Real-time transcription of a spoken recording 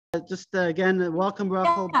Just again, welcome,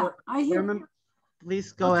 Rochel. Yeah, I hear. Berman,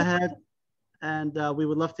 please go ahead, and we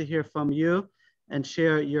would love to hear from you and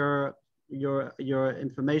share your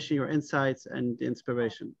information, your insights, and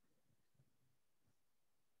inspiration.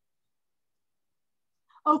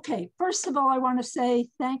 Okay, first of all, I want to say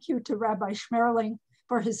thank you to Rabbi Schmerling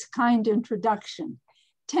for his kind introduction.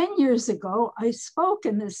 10 years ago, I spoke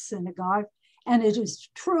in this synagogue, and it is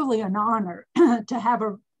truly an honor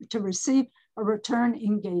to receive a return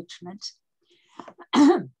engagement.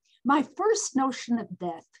 My first notion of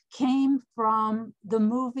death came from the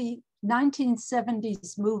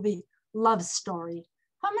 1970s movie Love Story.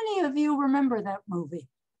 How many of you remember that movie?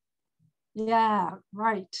 Yeah,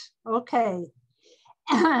 right. Okay.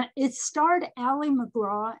 It starred Ali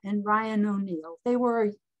McGraw and Ryan O'Neal. They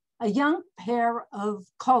were a young pair of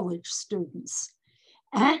college students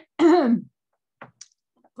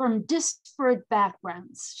from disparate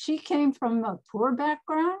backgrounds. She came from a poor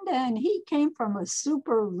background and he came from a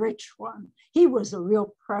super rich one. He was a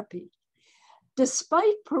real preppy.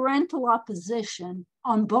 Despite parental opposition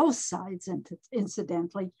on both sides,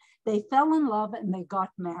 incidentally, they fell in love and they got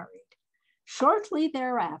married. Shortly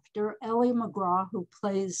thereafter, Ellie McGraw, who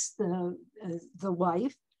plays the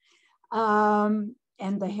wife and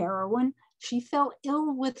the heroine, she fell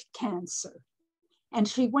ill with cancer. And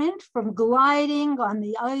she went from gliding on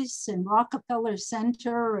the ice in Rockefeller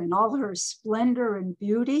Center in all her splendor and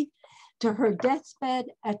beauty to her deathbed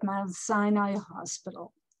at Mount Sinai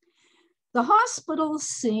Hospital. The hospital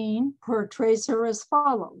scene portrays her as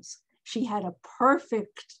follows. She had a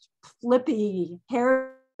perfect flippy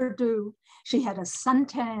hairdo. She had a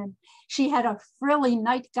suntan. She had a frilly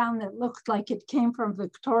nightgown that looked like it came from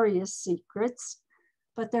Victoria's Secrets,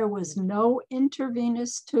 but there was no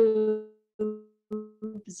intravenous tube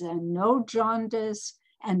and no jaundice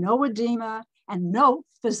and no edema and no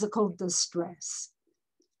physical distress.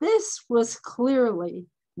 This was clearly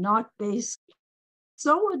not based,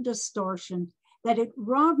 so a distortion that it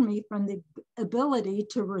robbed me from the ability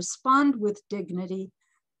to respond with dignity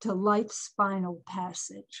to life's final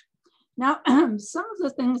passage. Now, some of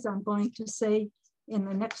the things I'm going to say in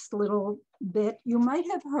the next little bit, you might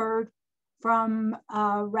have heard from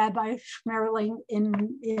Rabbi Schmerling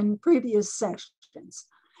in previous sessions.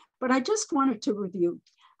 But I just wanted to review.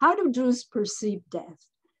 How do Jews perceive death?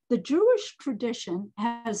 The Jewish tradition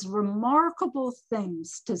has remarkable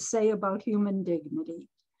things to say about human dignity.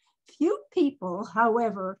 Few people,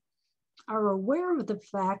 however, are aware of the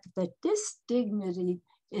fact that this dignity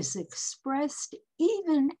is expressed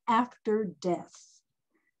even after death.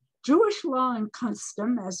 Jewish law and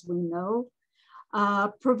custom, as we know,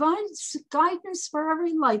 provides guidance for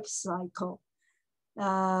every life cycle,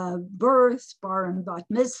 birth, bar and bat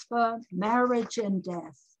mitzvah, marriage, and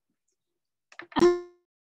death.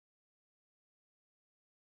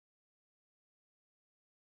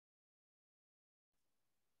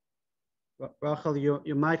 Rochel,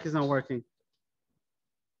 your mic is not working.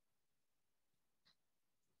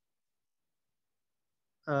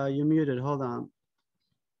 You're muted, hold on.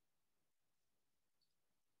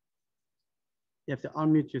 You have to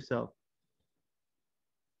unmute yourself.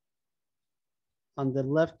 On the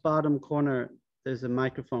left bottom corner, there's a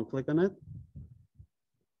microphone. Click on it.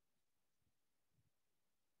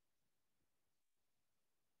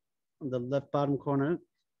 On the left bottom corner.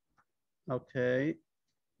 Okay.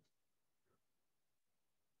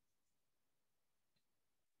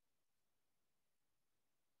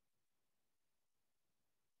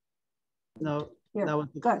 No, Here, that was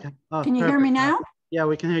good. Oh, can you hear me now? Yeah,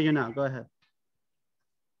 we can hear you now. Go ahead.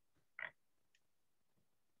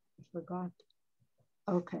 I forgot.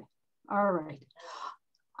 Okay, all right.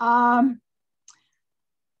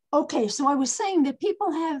 Okay, so I was saying that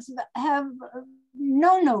people have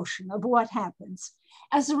no notion of what happens.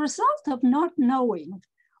 As a result of not knowing,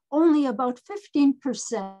 only about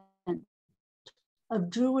 15% of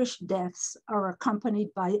Jewish deaths are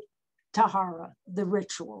accompanied by Taharah, the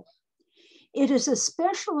ritual. It is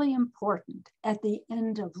especially important at the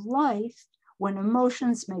end of life, when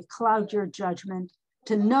emotions may cloud your judgment,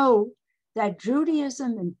 to know that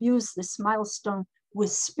Judaism imbues this milestone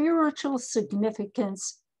with spiritual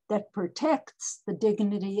significance that protects the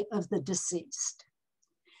dignity of the deceased.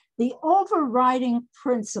 The overriding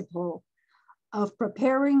principle of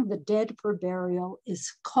preparing the dead for burial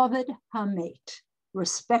is koved hamet,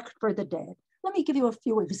 respect for the dead. Let me give you a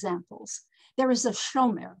few examples. There is a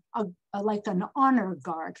shomer, like an honor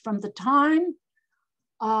guard from the time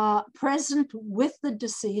present with the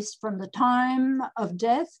deceased, from the time of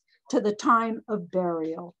death to the time of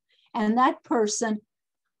burial. And that person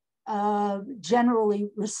generally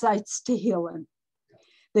recites Tehillim.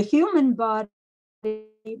 The human body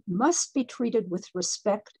must be treated with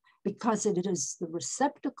respect because it is the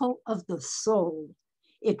receptacle of the soul.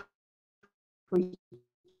 It retains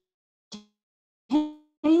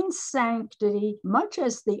sanctity, much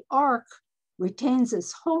as the ark retains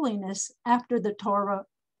its holiness after the Torah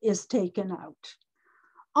is taken out.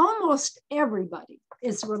 Almost everybody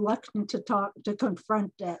is reluctant to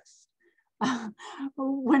confront death.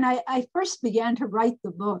 When I first began to write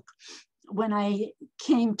the book, when I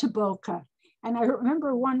came to Boca, and I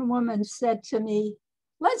remember one woman said to me,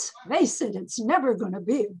 "Let's face it, it's never going to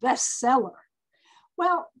be a bestseller."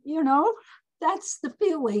 Well, you know, that's the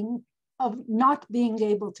feeling of not being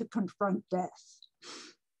able to confront death.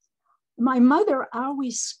 My mother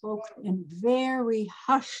always spoke in very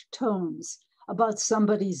hushed tones about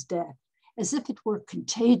somebody's death, as if it were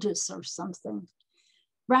contagious or something.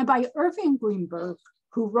 Rabbi Irving Greenberg,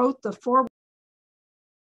 who wrote the foreword,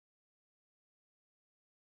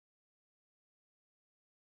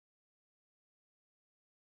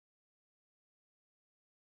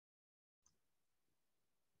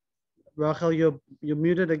 Rochel, you're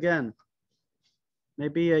muted again.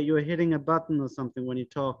 Maybe you're hitting a button or something when you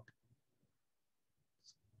talk.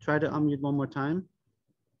 Try to unmute one more time.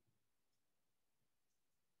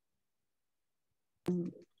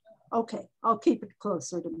 Okay, I'll keep it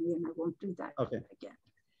closer to me and I won't do that again.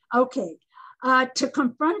 Okay, to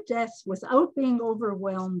confront death without being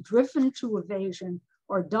overwhelmed, driven to evasion,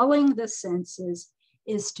 or dulling the senses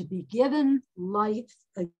is to be given life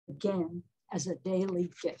again as a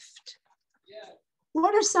daily gift.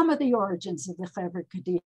 What are some of the origins of the Chaver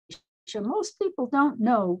Kadisha? Most people don't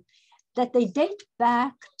know that they date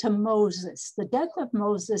back to Moses, the death of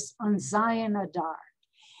Moses on Zion Adar.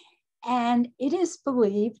 And it is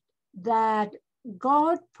believed that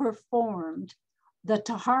God performed the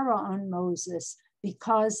Taharah on Moses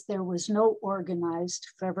because there was no organized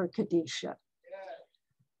Chaver Kadisha.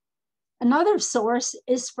 Another source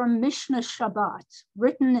is from Mishnah Shabbat,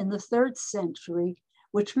 written in the 3rd century,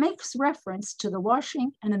 which makes reference to the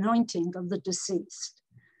washing and anointing of the deceased.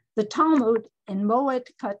 The Talmud in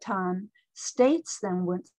Moed Katan states that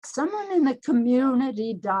when someone in the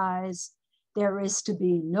community dies, there is to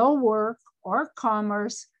be no work or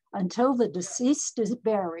commerce until the deceased is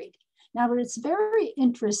buried. Now, it's very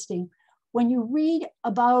interesting when you read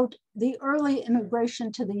about the early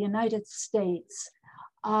immigration to the United States,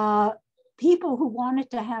 people who wanted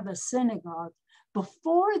to have a synagogue,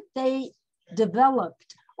 before they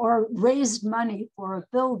developed or raised money for a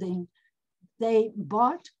building, they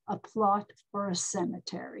bought a plot for a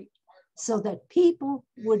cemetery so that people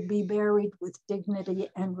would be buried with dignity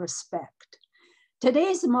and respect.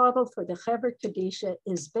 Today's model for the Chaver Kadisha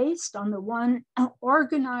is based on the one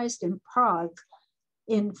organized in Prague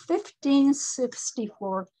in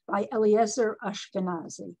 1564 by Eliezer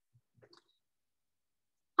Ashkenazi.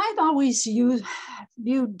 I've always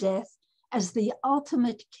viewed death as the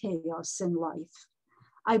ultimate chaos in life.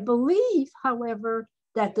 I believe, however,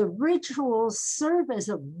 that the rituals serve as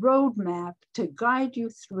a roadmap to guide you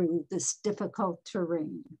through this difficult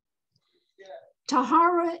terrain.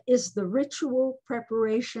 Taharah is the ritual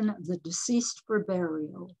preparation of the deceased for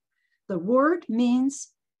burial. The word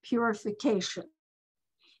means purification.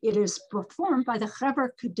 It is performed by the Chaver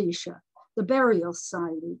Kadisha, the burial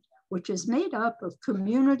society, which is made up of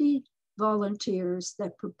community volunteers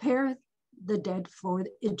that prepare the dead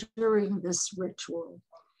during this ritual.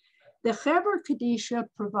 The Chaver Kadisha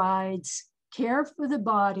provides care for the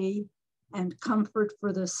body and comfort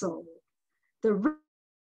for the soul. The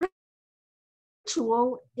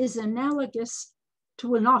ritual is analogous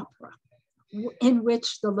to an opera in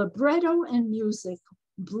which the libretto and music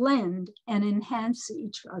blend and enhance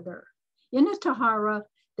each other. In a Taharah,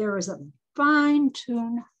 there is a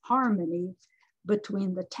fine-tuned harmony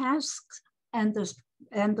between the tasks and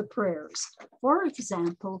the prayers. For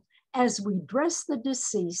example, as we dress the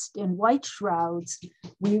deceased in white shrouds,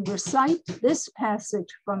 we recite this passage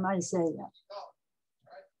from Isaiah.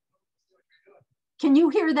 Can you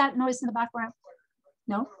hear that noise in the background?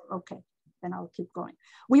 No? Okay, then I'll keep going.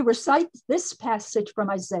 We recite this passage from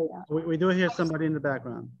Isaiah. We do hear somebody in the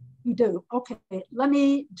background. You do? Okay, let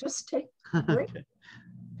me just take a break. Okay.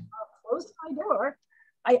 I'll close my door.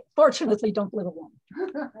 I fortunately don't live alone.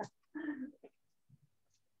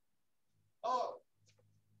 Oh.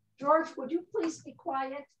 George, would you please be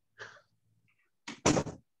quiet?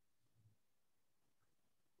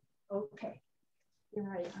 Okay,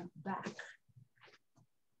 here I am back.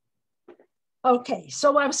 Okay,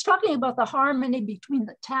 so I was talking about the harmony between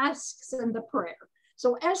the tasks and the prayer.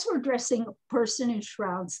 So as we're dressing a person in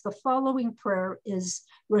shrouds, the following prayer is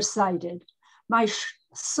recited. My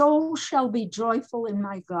soul shall be joyful in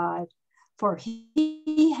my God, for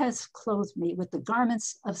he has clothed me with the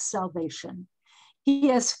garments of salvation. He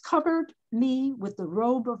has covered me with the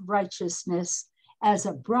robe of righteousness, as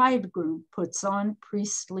a bridegroom puts on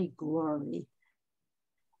priestly glory,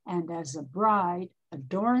 and as a bride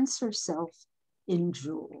adorns herself in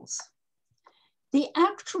jewels. The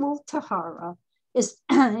actual Taharah is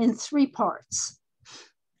in 3 parts: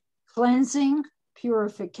 cleansing,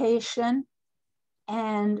 purification,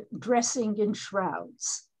 and dressing in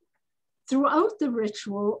shrouds. Throughout the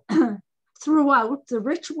ritual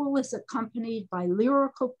is accompanied by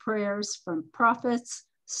lyrical prayers from prophets,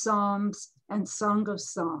 psalms, and Song of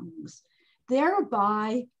Songs,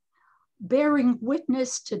 thereby bearing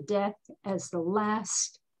witness to death as the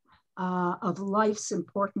last of life's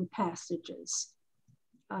important passages.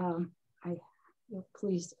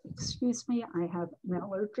 Please excuse me, I have an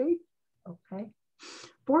allergy. Okay.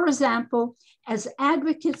 For example, as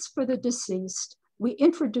advocates for the deceased, we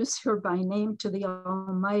introduce her by name to the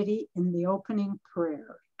Almighty in the opening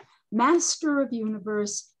prayer. Master of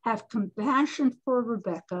universe, have compassion for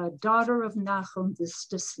Rebecca, daughter of Nahum, this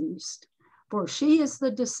deceased, for she is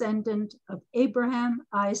the descendant of Abraham,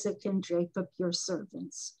 Isaac, and Jacob, your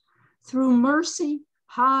servants. Through mercy,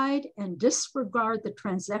 hide and disregard the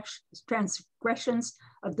transgressions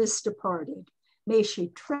of this departed. May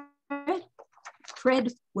she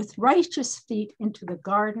tread with righteous feet into the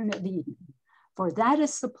Garden of Eden, for that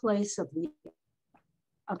is the place of the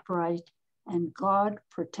upright, and God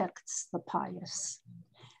protects the pious.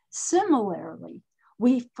 Similarly,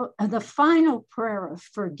 the final prayer of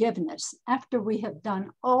forgiveness, after we have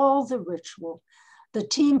done all the ritual, the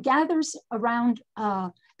team gathers around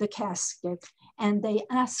the casket and they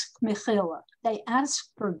ask Mechila. They ask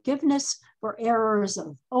forgiveness for errors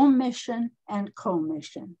of omission and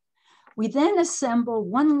commission. We then assemble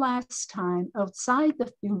one last time outside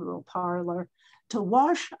the funeral parlor to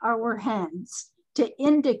wash our hands to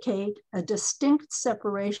indicate a distinct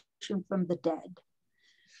separation from the dead.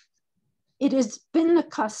 It has been the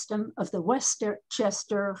custom of the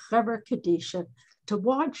Westchester Chaver Kadisha to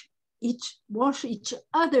wash each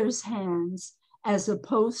other's hands as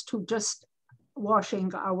opposed to just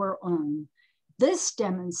washing our own. This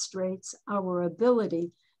demonstrates our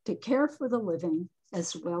ability to care for the living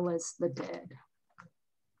as well as the dead.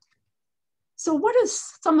 So what are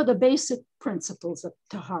some of the basic principles of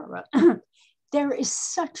Taharah? There is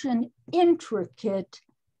such an intricate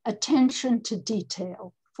attention to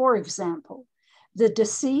detail. For example, the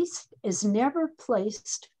deceased is never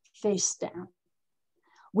placed face down.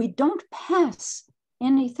 We don't pass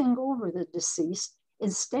anything over the deceased.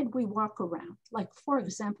 Instead, we walk around. Like, for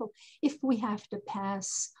example, if we have to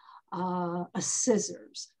pass a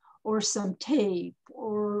scissors or some tape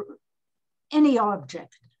or any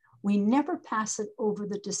object, we never pass it over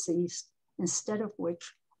the deceased, instead of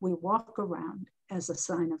which we walk around as a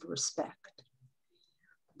sign of respect.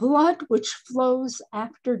 Blood which flows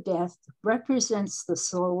after death represents the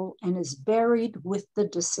soul and is buried with the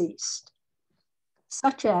deceased,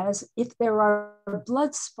 such as if there are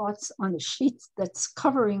blood spots on the sheet that's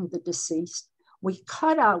covering the deceased, we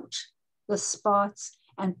cut out the spots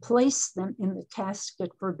and place them in the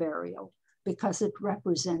casket for burial because it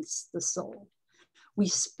represents the soul. We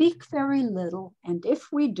speak very little, and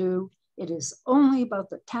if we do, it is only about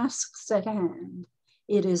the tasks at hand.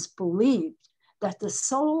 It is believed that the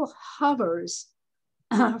soul hovers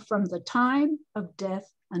from the time of death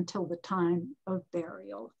until the time of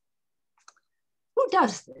burial. Who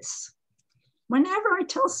does this? Whenever I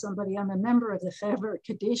tell somebody I'm a member of the Chaver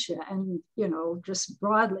Kadisha and, just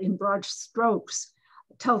broadly, in broad strokes,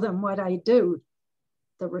 tell them what I do,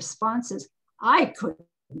 the response is, I could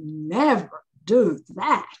never do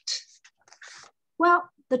that. Well,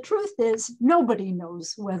 the truth is nobody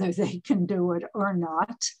knows whether they can do it or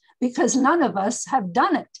not, because none of us have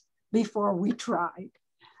done it before we tried.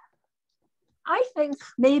 I think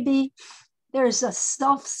maybe there's a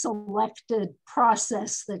self-selected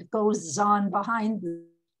process that goes on behind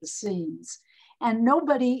the scenes, and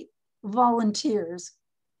nobody volunteers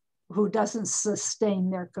who doesn't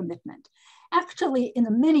sustain their commitment. Actually, in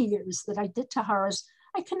the many years that I did Taharahs,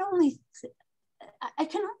 I can only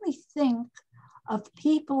think of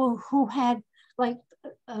people who had like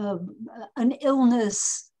an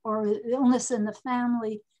illness or illness in the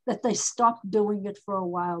family that they stopped doing it for a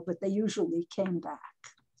while, but they usually came back.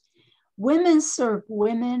 Women serve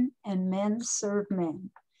women and men serve men.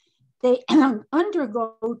 They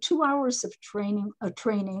undergo 2 hours of training,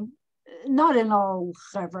 not in all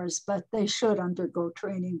chevers, but they should undergo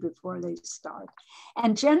training before they start,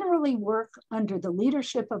 and generally work under the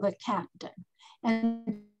leadership of a captain.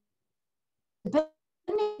 And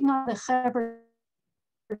depending on the chever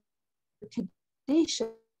Kadisha,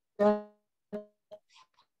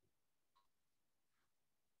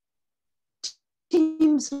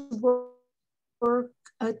 teams work,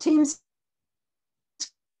 teams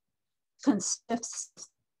consist.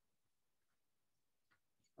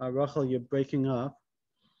 Rochel, you're breaking up.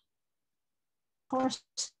 Of course,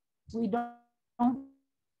 we don't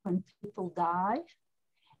when people die,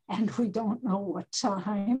 and we don't know what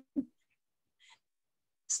time.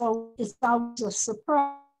 So it's always a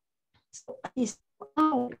surprise. So he's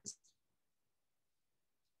always.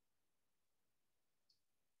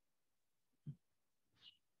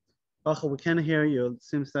 Rochel, we can't hear you. It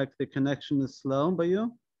seems like the connection is slow by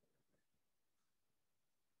you.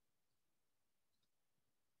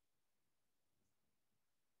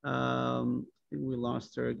 I think we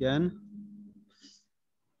lost her again.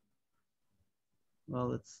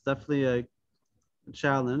 Well, it's definitely a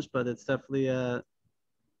challenge, but it's definitely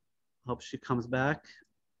hope she comes back.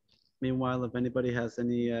 Meanwhile, if anybody has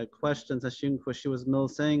any questions, I think what she was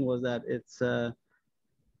saying was that it's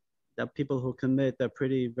that people who commit, they're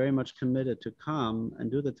very much committed to come and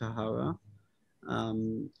do the Taharah.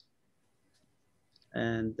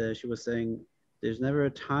 And she was saying there's never a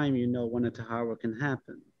time when a Taharah can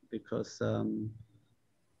happen, because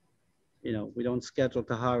we don't schedule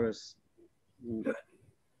Taharas.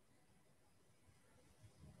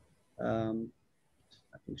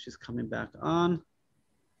 I think she's coming back on.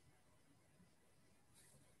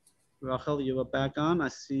 Rochel, you are back on. I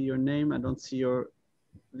see your name. I don't see your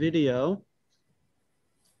video.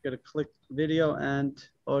 You gotta click video and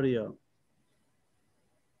audio.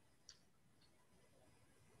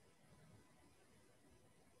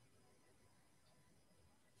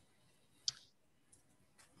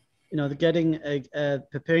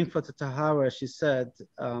 Preparing for the Tahara, she said,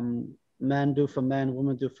 man do for man,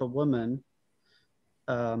 woman do for woman.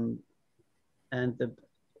 And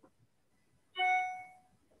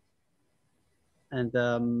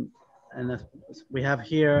we have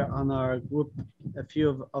here on our group a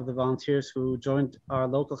few of the volunteers who joined our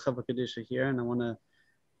local Chava Kadisha here, and I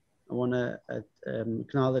want to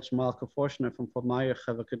acknowledge Malka Forshner from Fort Meyer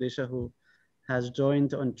Chava Kadisha, who has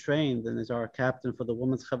joined and trained and is our captain for the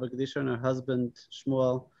women's Chava Kadisha, and her husband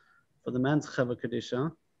Shmuel for the men's Chava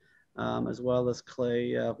Kadisha, as well as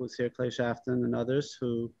Clay, who's here, Clay Shafton, and others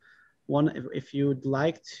who if you'd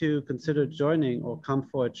like to consider joining or come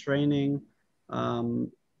for a training,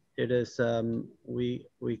 it is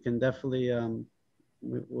we can definitely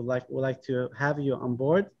we'd like to have you on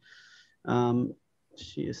board.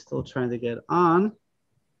 She is still trying to get on.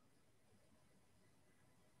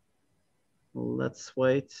 Let's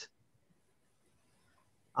wait.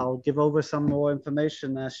 I'll give over some more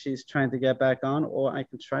information as she's trying to get back on, or I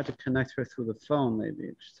can try to connect her through the phone.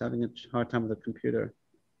 Maybe she's having a hard time with the computer.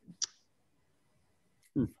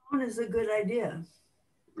 Phone is a good idea.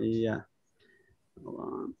 Yeah. Hold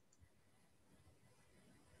on.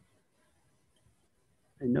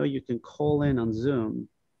 I know you can call in on Zoom.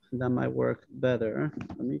 That might work better.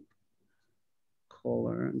 Let me call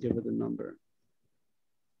her and give her the number.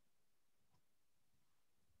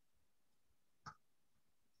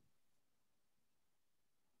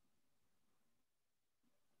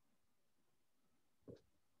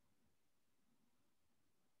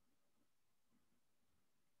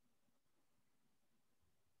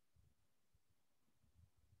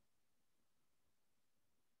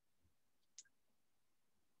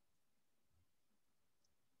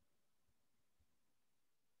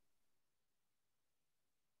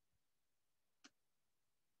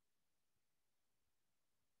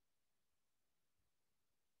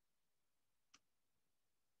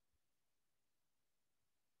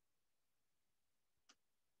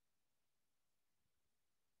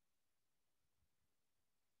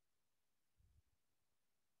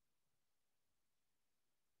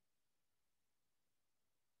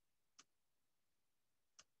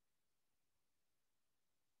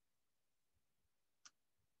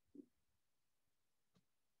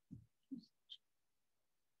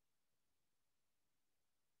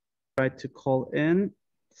 Try to call in.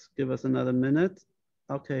 Let's give us another minute.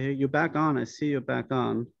 Okay, you're back on. I see you're back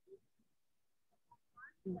on.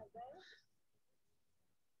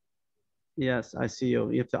 Yes, I see you.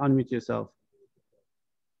 You have to unmute yourself.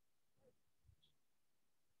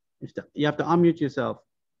 You have to unmute yourself.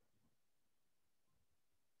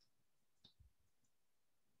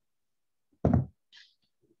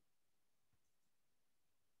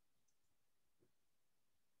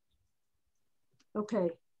 Okay,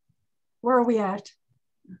 where are we at?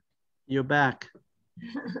 You're back.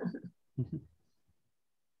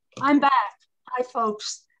 I'm back. Hi,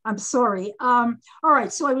 folks. I'm sorry. All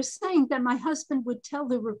right, so I was saying that my husband would tell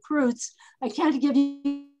the recruits, I can't give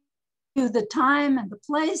you the time and the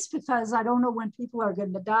place because I don't know when people are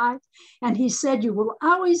going to die. And he said, you will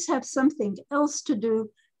always have something else to do.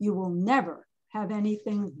 You will never have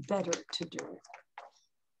anything better to do.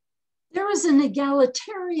 There is an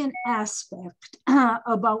egalitarian aspect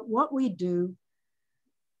about what we do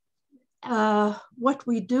for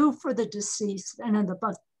the deceased and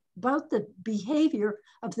about the behavior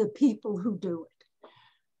of the people who do it.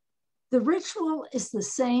 The ritual is the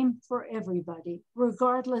same for everybody,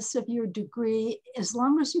 regardless of your degree. As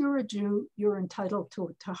long as you're a Jew, you're entitled to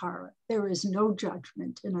a Taharah. There is no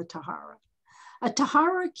judgment in a Taharah. A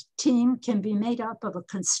Taharah team can be made up of a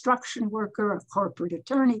construction worker, a corporate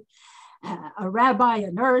attorney, a rabbi,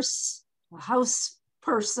 a nurse, a house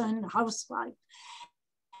person, a housewife.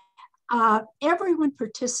 Everyone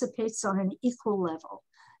participates on an equal level.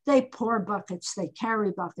 They pour buckets, they carry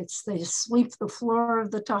buckets, they sweep the floor of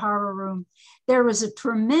the Taharah room. There is a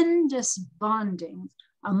tremendous bonding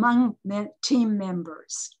among team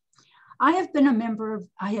members. I had been a member of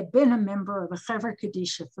a Chevra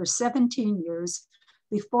Kadisha for 17 years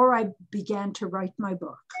before I began to write my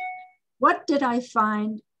book. What did I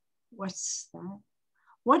find?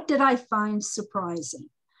 What did I find surprising?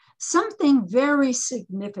 Something very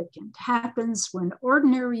significant happens when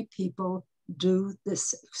ordinary people do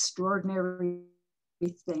this extraordinary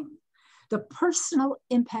thing. The personal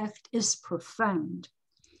impact is profound.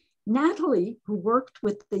 Natalie, who worked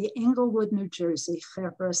with the Englewood, New Jersey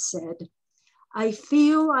Chevra, said, I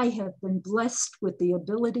feel I have been blessed with the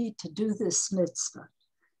ability to do this mitzvah.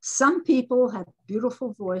 Some people have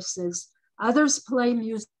beautiful voices, others play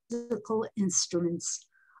musical instruments.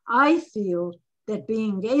 I feel that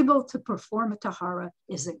being able to perform a Taharah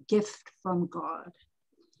is a gift from God.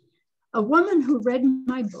 A woman who read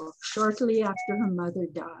my book shortly after her mother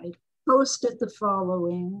died posted the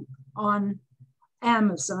following on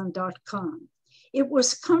Amazon.com. It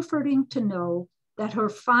was comforting to know that her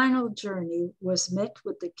final journey was met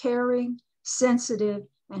with the caring, sensitive,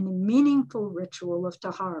 and meaningful ritual of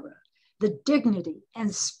Taharah. The dignity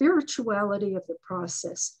and spirituality of the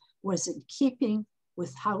process was in keeping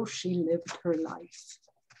with how she lived her life.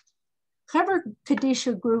 Chevra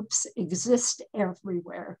Kadisha groups exist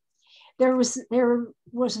everywhere. There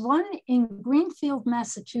was one in Greenfield,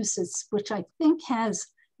 Massachusetts, which I think has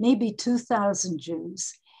maybe 2,000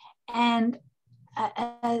 Jews. And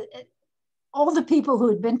all the people who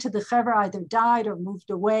had been to the Chevra either died or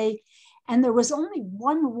moved away. And there was only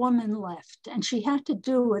one woman left, and she had to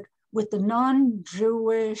do it with the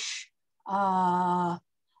non-Jewish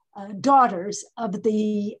daughters of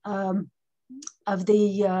the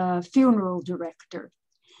funeral director.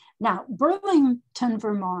 Now, Burlington,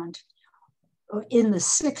 Vermont, in the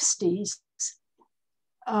 60s,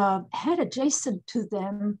 had adjacent to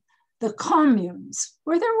them the communes,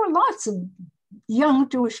 where there were lots of young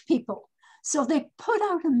Jewish people. So they put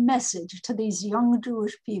out a message to these young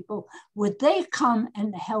Jewish people, would they come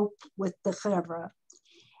and help with the Chevra?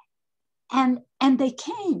 And they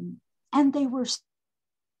came, and they were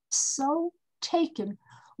so taken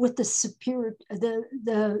with the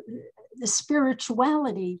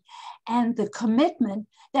spirituality and the commitment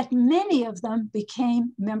that many of them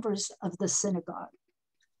became members of the synagogue.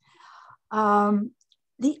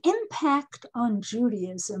 The impact on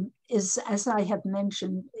Judaism is, as I have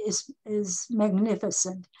mentioned, is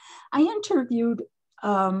magnificent. I interviewed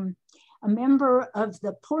a member of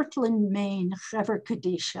the Portland, Maine Chevra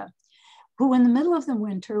Kadisha, who in the middle of the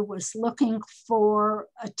winter was looking for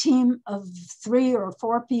a team of 3 or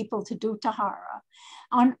 4 people to do Taharah.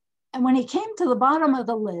 And when he came to the bottom of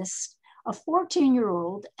the list, a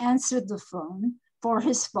 14-year-old answered the phone for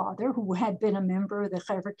his father, who had been a member of the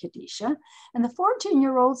Chevra Kadisha. And the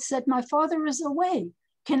 14-year-old said, my father is away.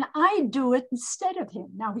 Can I do it instead of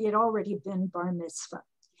him? Now, he had already been bar mitzvah.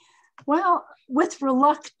 Well, with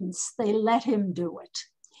reluctance, they let him do it.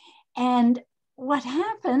 And what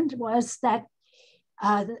happened was that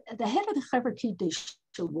the head of the Chevra Kadisha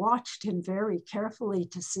watched him very carefully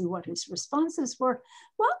to see what his responses were.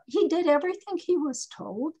 Well, he did everything he was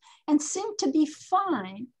told and seemed to be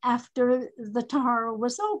fine after the Taharah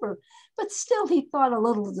was over. But still, he thought a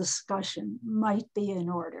little discussion might be in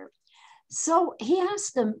order. So he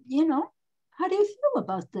asked him, how do you feel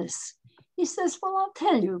about this? He says, well, I'll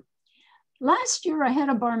tell you. Last year, I had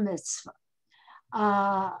a bar mitzvah.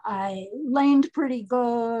 I laned pretty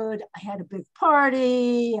good. I had a big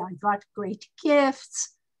party. I got great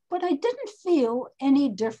gifts, but I didn't feel any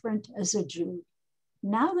different as a Jew.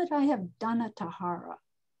 Now that I have done a Taharah,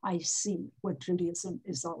 I see what Judaism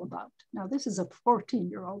is all about. Now, this is a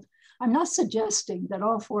 14-year-old. I'm not suggesting that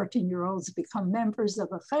all 14-year-olds become members of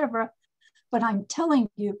a chevra, but I'm telling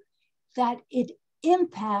you that it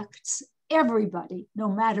impacts everybody, no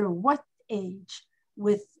matter what age,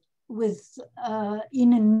 with an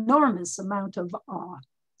enormous amount of awe.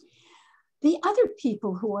 The other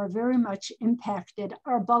people who are very much impacted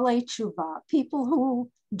are Balei Tshuva,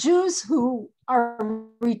 Jews who are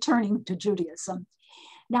returning to Judaism.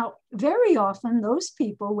 Now, very often those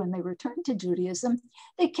people, when they return to Judaism,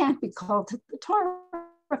 they can't be called to the Torah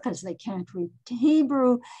because they can't read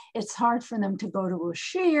Hebrew. It's hard for them to go to a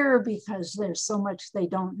shiur because there's so much they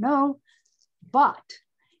don't know. But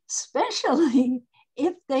especially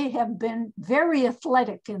if they have been very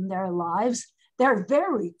athletic in their lives, they're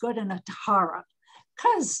very good in a Taharah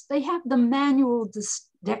because they have the manual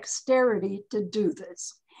dexterity to do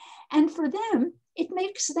this. And for them, it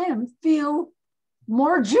makes them feel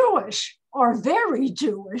more Jewish or very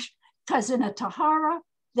Jewish because in a Taharah,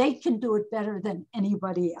 they can do it better than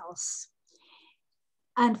anybody else.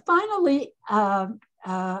 And finally,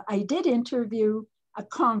 I did interview a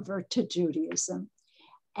convert to Judaism.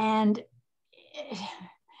 And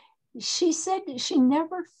she said she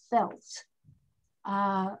never felt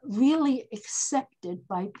really accepted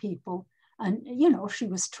by people. And, you know, she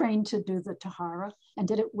was trained to do the Taharah and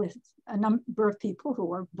did it with a number of people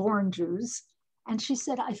who are born Jews. And she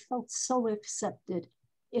said, I felt so accepted.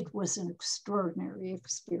 It was an extraordinary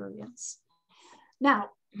experience. Now,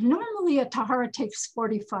 normally a Taharah takes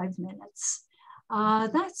 45 minutes.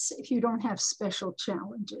 That's if you don't have special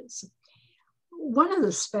challenges. One of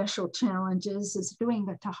the special challenges is doing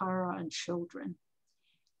a Taharah on children.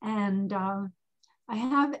 And I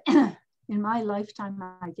have, in my lifetime,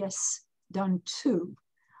 I guess, done two.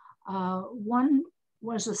 One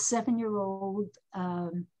was a 7-year-old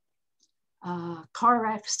car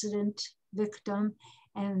accident victim,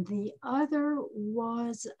 and the other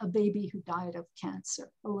was a baby who died of cancer,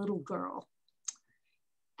 a little girl.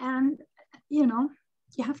 And, you know,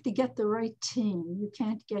 you have to get the right team. You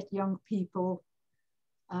can't get young people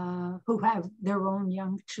who have their own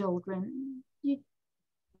young children.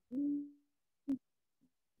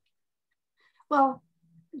 Well,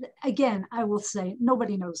 again, I will say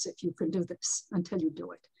nobody knows if you can do this until you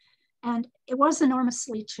do it. And it was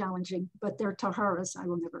enormously challenging, but their Taharahs I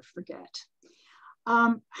will never forget.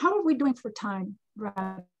 How are we doing for time,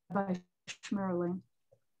 Rabbi Schmerling?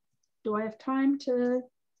 Do I have time to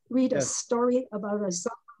read a story about a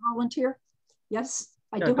Zaka volunteer? Yes,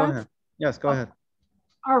 I do go have? ahead. Yes, go ahead.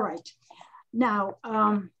 All right. Now,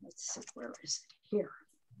 let's see, where is it? Here.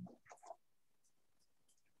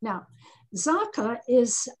 Now, Zaka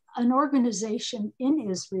is an organization in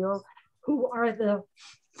Israel who are the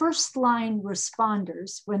first line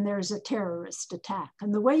responders when there's a terrorist attack.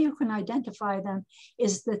 And the way you can identify them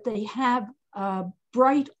is that they have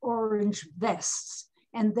bright orange vests,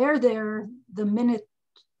 and they're there the minute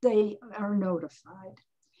they are notified.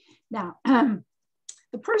 Now,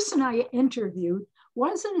 the person I interviewed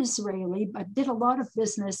was an Israeli, but did a lot of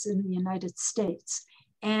business in the United States.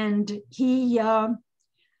 And he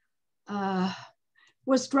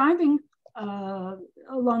was driving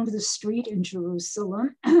along the street in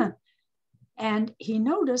Jerusalem, and he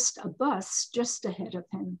noticed a bus just ahead of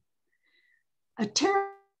him. A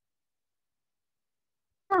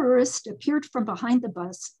terrorist appeared from behind the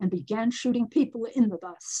bus and began shooting people in the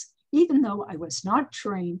bus. Even though I was not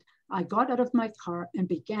trained, I got out of my car and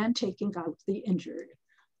began taking out the injured.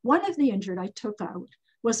 One of the injured I took out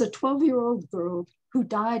was a 12-year-old girl who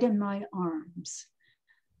died in my arms.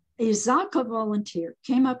 A Zaka volunteer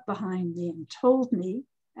came up behind me and told me,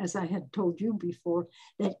 as I had told you before,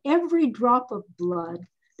 that every drop of blood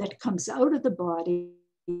that comes out of the body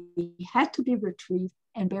had to be retrieved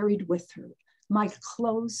and buried with her. My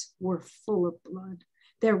clothes were full of blood.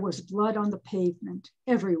 There was blood on the pavement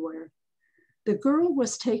everywhere. The girl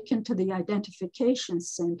was taken to the identification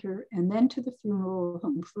center and then to the funeral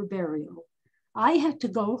home for burial. I had to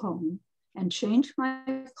go home and change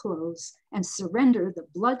my clothes and surrender the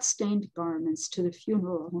blood-stained garments to the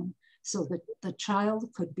funeral home so that the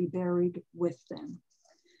child could be buried with them.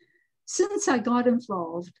 Since I got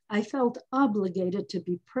involved, I felt obligated to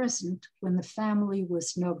be present when the family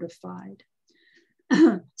was notified.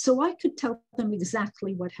 So I could tell them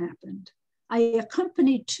exactly what happened. I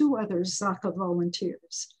accompanied 2 other Zaka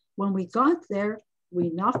volunteers. When we got there, we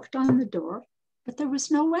knocked on the door, but there was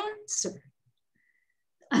no answer.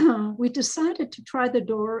 We decided to try the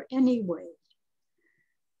door anyway.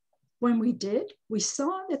 When we did, we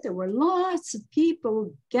saw that there were lots of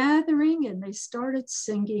people gathering, and they started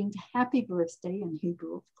singing happy birthday in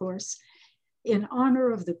Hebrew, of course. in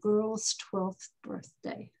honor of the girl's 12th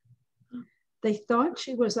birthday. They thought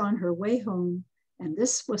she was on her way home, and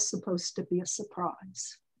this was supposed to be a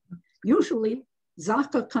surprise. Usually,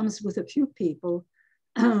 Zaka comes with a few people,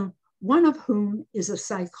 one of whom is a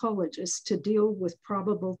psychologist to deal with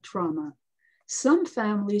probable trauma. Some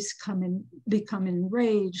families become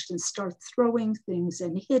enraged and start throwing things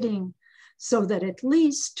and hitting, so that at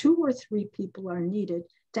least 2 or 3 people are needed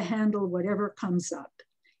to handle whatever comes up.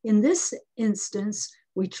 In this instance,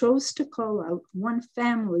 we chose to call out one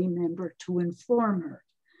family member to inform her.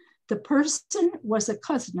 The person was a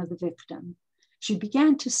cousin of the victim. She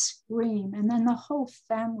began to scream, and then the whole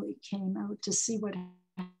family came out to see what happened.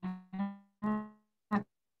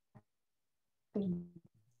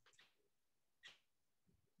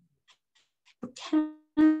 You can't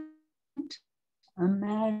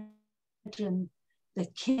imagine the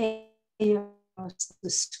chaos, the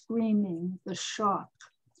screaming, the shock.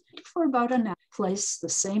 For about an hour, place the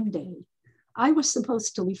same day. I was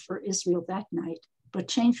supposed to leave for Israel that night, but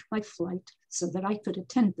changed my flight so that I could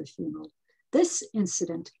attend the funeral. This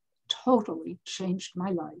incident totally changed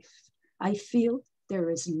my life. I feel there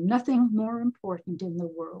is nothing more important in the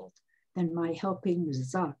world than my helping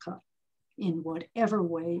Zaka in whatever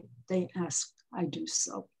way they ask I do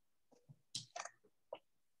so.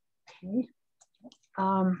 Okay.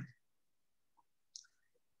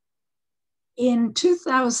 In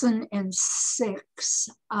 2006,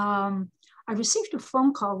 I received a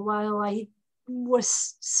phone call while I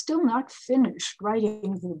was still not finished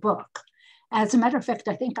writing the book. As a matter of fact,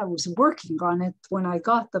 I think I was working on it when I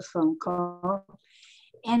got the phone call.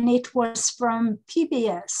 And it was from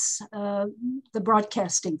PBS, the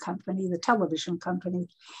broadcasting company, the television company.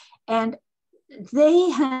 And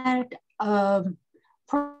they had a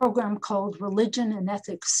program called Religion and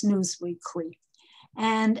Ethics News Weekly.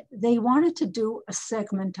 And they wanted to do a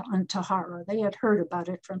segment on Taharah. They had heard about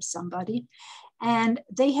it from somebody. And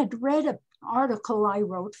they had read an article I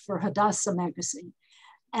wrote for Hadassah magazine.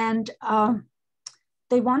 And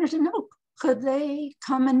they wanted to know, could they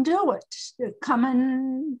come and do it? Come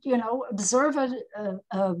and, observe the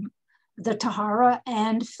Taharah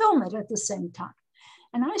and film it at the same time.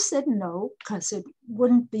 And I said no, because it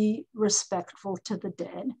wouldn't be respectful to the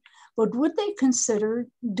dead. But would they consider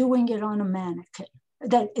doing it on a mannequin?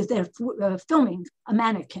 That they're filming a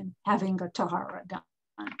mannequin having a Taharah done.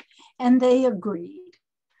 And they agreed.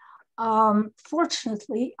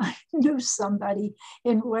 Fortunately, I knew somebody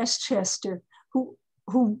in Westchester who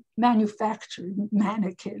manufactured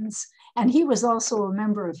mannequins, and he was also a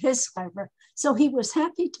member of his chevra. So he was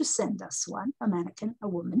happy to send us one, a mannequin, a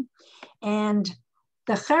woman. And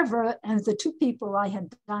the chevra and the 2 people I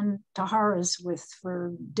had done Taharahs with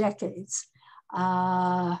for decades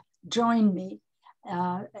joined me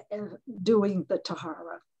doing the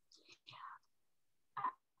Taharah.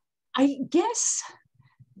 I guess,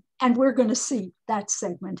 and we're going to see that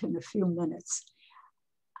segment in a few minutes,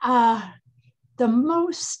 the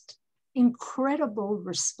most incredible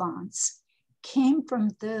response came from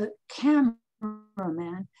the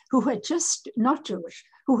cameraman who had just, not Jewish,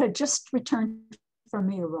 who had just returned from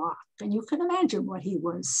Iraq. And you can imagine what he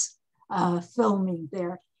was filming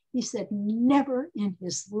there. He said never in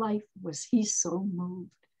his life was he so moved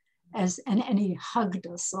and he hugged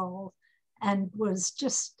us all and was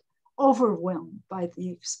just overwhelmed by the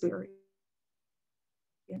experience.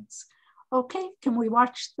 Okay, can we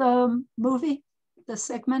watch the movie, the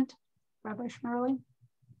segment, Rabbi Shmerling?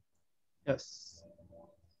 Yes.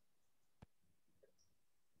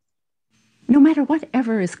 No matter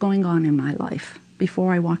whatever is going on in my life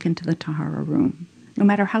before I walk into the Taharah room, no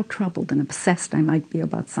matter how troubled and obsessed I might be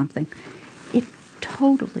about something, it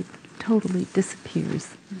totally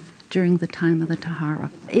disappears during the time of the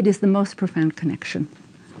Taharah. It is the most profound connection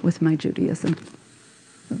with my Judaism,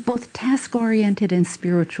 both task-oriented and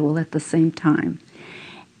spiritual at the same time,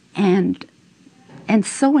 and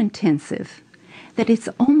so intensive that it's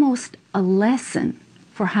almost a lesson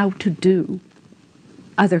for how to do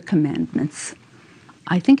other commandments.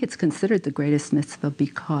 I think it's considered the greatest mitzvah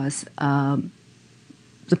because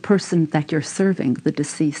the person that you're serving, the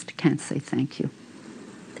deceased, can't say thank you.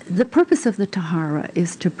 The purpose of the Taharah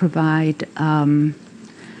is to provide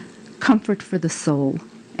comfort for the soul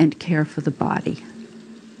and care for the body.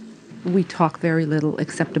 We talk very little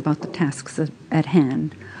except about the tasks at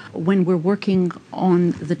hand. When we're working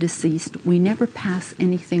on the deceased, we never pass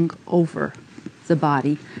anything over the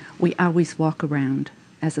body. We always walk around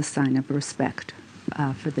as a sign of respect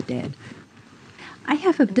for the dead. I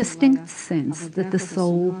have a distinct sense that the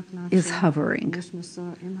soul is hovering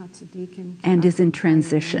and is in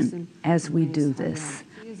transition as we do this.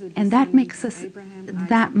 And that makes us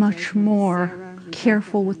that much more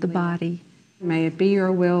careful with the body. May it be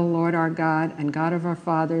your will, Lord our God and God of our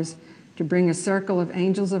fathers, to bring a circle of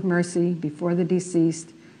angels of mercy before the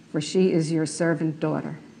deceased, for she is your servant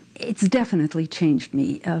daughter. It's definitely changed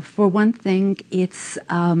me. For one thing, it's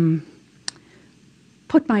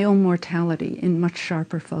put my own mortality in much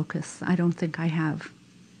sharper focus. I don't think I have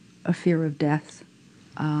a fear of death.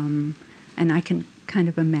 And I can kind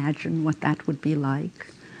of imagine what that would be like.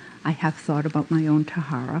 I have thought about my own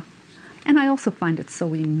Taharah. And I also find it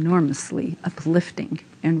so enormously uplifting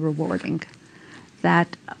and rewarding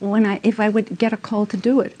that if I would get a call to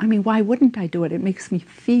do it, I mean, why wouldn't I do it? It makes me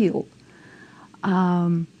feel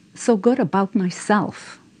so good about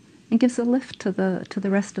myself and gives a lift to the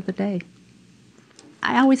rest of the day.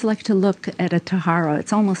 I always like to look at a Taharah.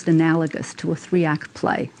 It's almost analogous to a 3-act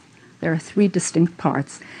play. There are 3 distinct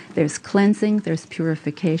parts. There's cleansing, there's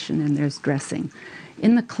purification, and there's dressing.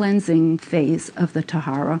 In the cleansing phase of the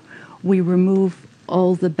Taharah, we remove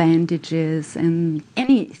all the bandages and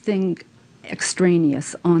anything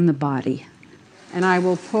extraneous on the body. And I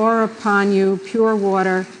will pour upon you pure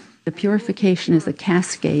water. The purification is a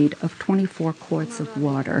cascade of 24 quarts of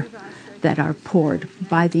water that are poured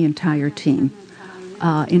by the entire team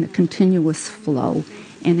in a continuous flow.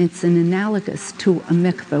 And it's an analogous to a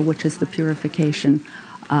mikveh, which is the purification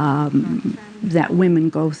that women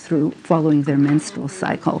go through following their menstrual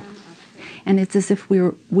cycle. And it's as if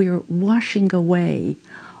we're washing away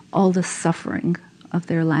all the suffering of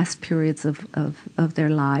their last periods of their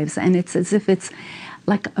lives. And it's as if it's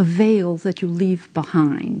like a veil that you leave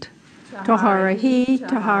behind. Taharah he,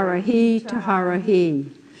 Taharah he, Taharah he.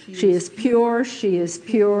 She is pure, she is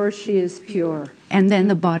pure, she is pure. And then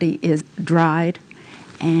the body is dried,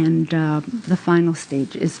 and the final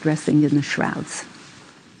stage is dressing in the shrouds.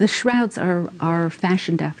 The shrouds are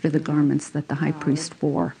fashioned after the garments that the high priest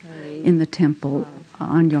wore in the temple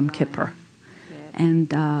on Yom Kippur. And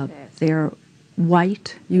they're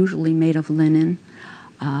white, usually made of linen,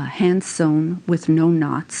 hand-sewn with no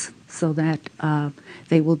knots so that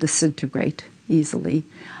they will disintegrate easily.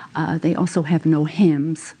 They also have no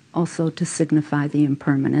hems, also to signify the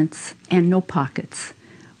impermanence, and no pockets,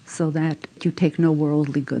 so that you take no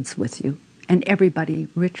worldly goods with you. And everybody,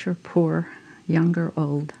 rich or poor, young or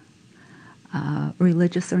old,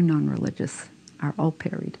 religious or non-religious, are all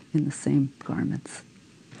buried in the same garments.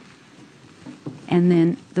 And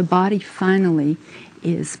then the body finally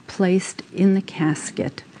is placed in the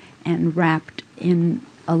casket and wrapped in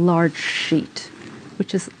a large sheet,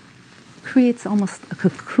 which creates almost a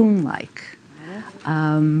cocoon-like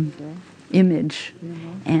image.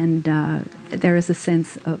 And there is a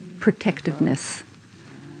sense of protectiveness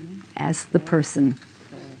as the person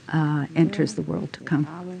enters the world to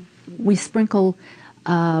come. We sprinkle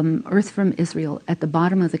earth from Israel at the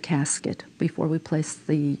bottom of the casket before we place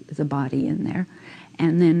the body in there.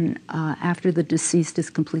 And then after the deceased is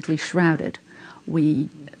completely shrouded, we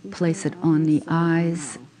place it on the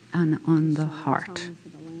eyes and on the heart.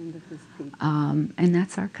 And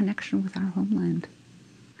that's our connection with our homeland.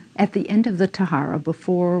 At the end of the Taharah,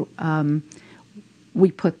 before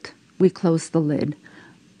we close the lid,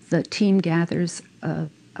 the team gathers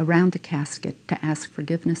around the casket to ask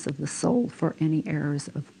forgiveness of the soul for any errors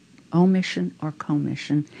of omission or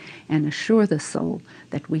commission, and assure the soul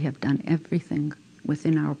that we have done everything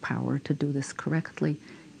within our power to do this correctly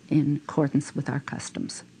in accordance with our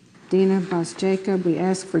customs. Dina Bas Jacob, we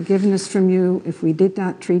ask forgiveness from you if we did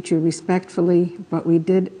not treat you respectfully, but we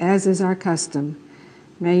did as is our custom.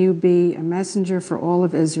 May you be a messenger for all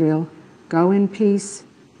of Israel. Go in peace,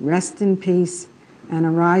 rest in peace, and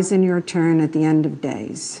arise in your turn at the end of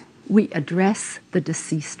days. We address the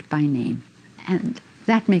deceased by name, and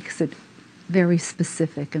that makes it very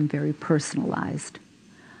specific and very personalized.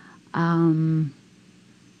 And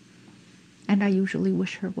I usually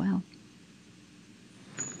wish her well.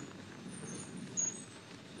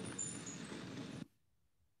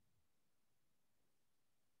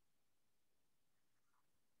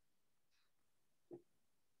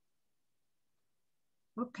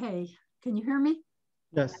 Okay, can you hear me?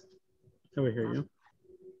 Yes, I will hear you.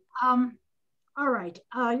 All right,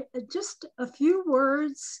 just a few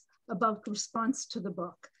words about the response to the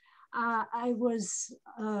book. I was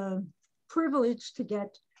privileged to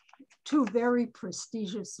get 2 very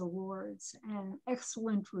prestigious awards and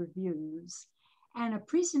excellent reviews. And a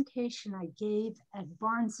presentation I gave at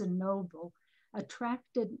Barnes & Noble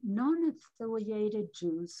attracted non-affiliated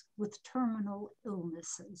Jews with terminal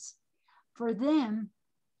illnesses. For them,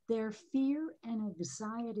 Their fear and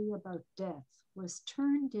anxiety about death was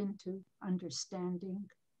turned into understanding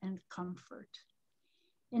and comfort.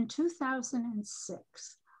 In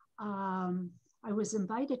 2006, I was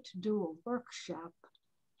invited to do a workshop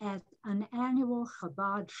at an annual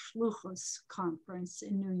Chabad Shluchos conference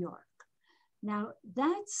in New York. Now,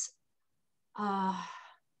 that's an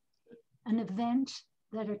event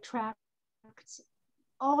that attracts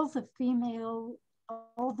all the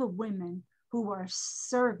women who are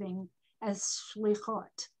serving as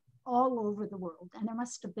shlichot all over the world. And there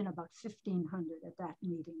must have been about 1,500 at that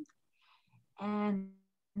meeting. And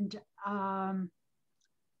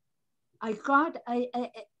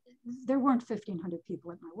there weren't 1,500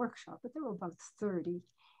 people at my workshop, but there were about 30.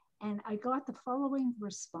 And I got the following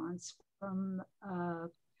response from a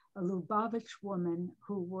Lubavitch woman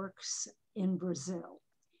who works in Brazil.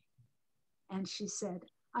 And she said,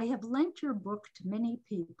 I have lent your book to many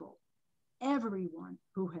people. Everyone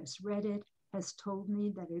who has read it has told me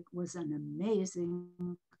that it was an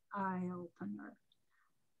amazing eye-opener.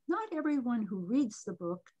 Not everyone who reads the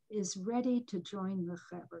book is ready to join the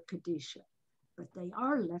Chaver Kadisha, but they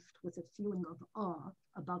are left with a feeling of awe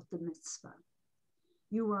about the mitzvah.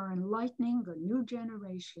 You are enlightening a new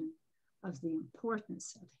generation of the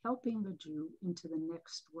importance of helping the Jew into the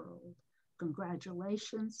next world.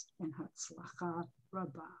 Congratulations and hatzlacha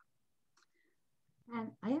rabbah.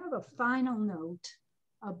 And I have a final note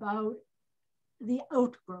about the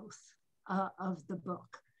outgrowth of the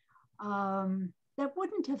book. That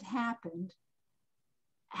wouldn't have happened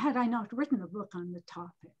had I not written a book on the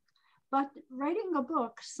topic. But writing a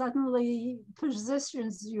book suddenly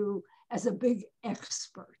positions you as a big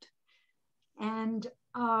expert. And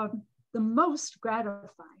the most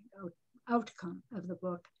gratifying outcome of the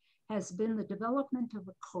book has been the development of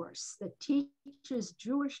a course that teaches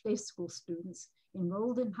Jewish day school students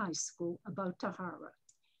enrolled in high school about Taharah.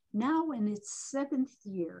 Now in its 7th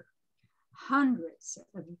year, hundreds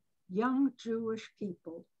of young Jewish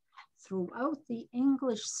people throughout the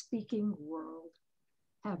English-speaking world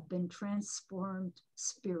have been transformed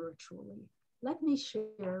spiritually. Let me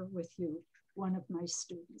share with you one of my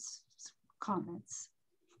students' comments.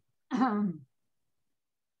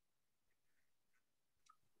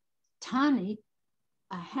 Tani,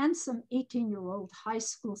 a handsome 18-year-old high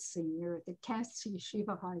school senior at the Katz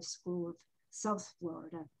Yeshiva High School of South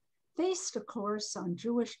Florida, faced a course on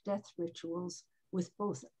Jewish death rituals with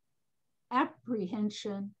both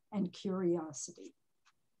apprehension and curiosity.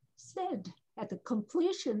 Said at the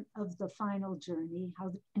completion of the final journey,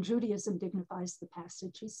 how Judaism dignifies the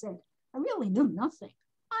passage, he said, I really knew nothing.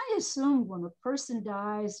 I assumed when a person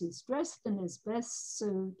dies, he's dressed in his best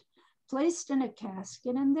suit, placed in a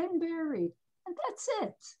casket, and then buried, and that's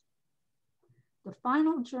it. The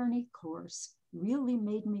final journey course really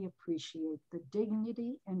made me appreciate the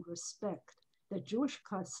dignity and respect that Jewish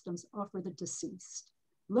customs offer the deceased.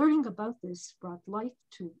 Learning about this brought life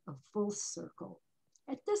to a full circle.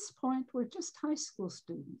 At this point, we're just high school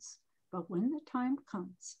students, but when the time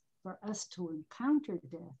comes for us to encounter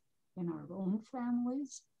death in our own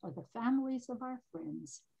families or the families of our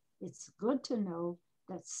friends, it's good to know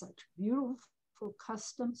that such beautiful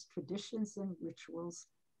customs, traditions, and rituals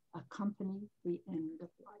accompany the end of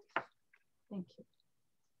life. Thank you.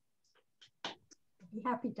 I'd be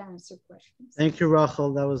happy to answer questions. Thank you,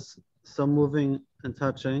 Rochel. That was so moving and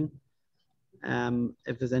touching.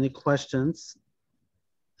 If there's any questions,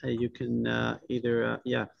 you can either,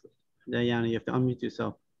 Diana, you have to unmute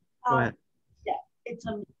yourself. Go ahead.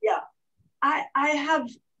 I have,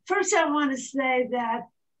 first I want to say that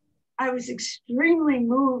I was extremely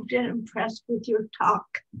moved and impressed with your talk.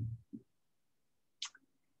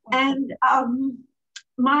 And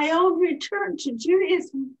my own return to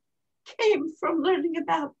Judaism came from learning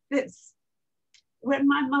about this when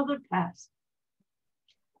my mother passed.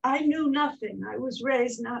 I knew nothing. I was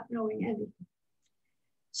raised not knowing anything.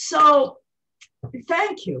 So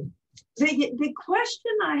thank you. The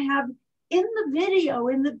question I have in the video,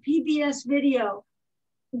 in the PBS video,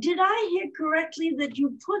 did I hear correctly that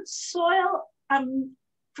you put soil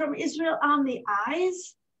from Israel on the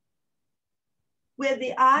eyes? Where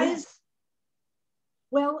the eyes? Yes.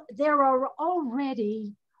 Well, there are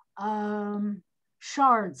already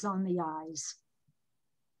shards on the eyes.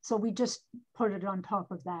 So we just put it on top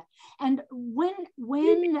of that. And when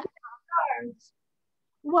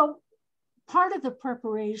well, part of the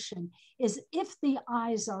preparation is if the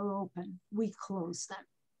eyes are open, we close them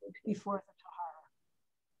before the Taharah.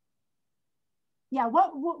 Yeah,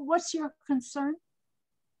 what's your concern?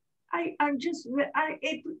 I just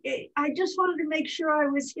wanted to make sure I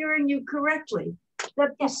was hearing you correctly,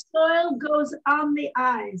 that the soil goes on the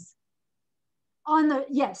eyes. On the,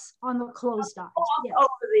 yes, on the closed eyes. Yes.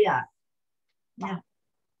 Over the eye. Yeah.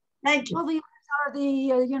 Thank you. Well, the eyes are the,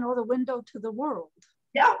 you know, the window to the world.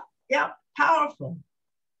 Yeah, yeah, powerful.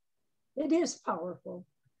 It is powerful.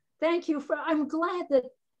 Thank you for, I'm glad that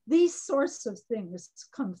these sorts of things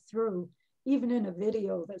come through, even in a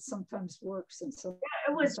video that sometimes works and sometimes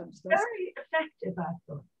it was doesn't. very effective, I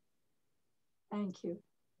thought. Thank you.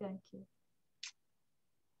 Thank you.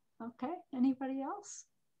 Okay, anybody else?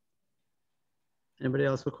 Anybody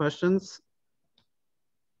else with questions?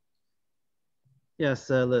 Yes,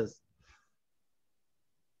 Liz.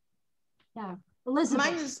 Yeah, Elizabeth.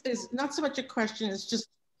 Mine is not so much a question, it's just,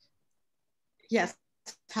 yes,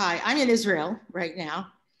 hi, I'm in Israel right now,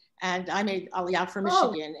 and I made Aliyah from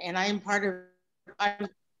Michigan, and I am part of,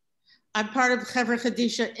 I'm part of Chevra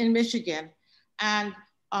Chadisha in Michigan. And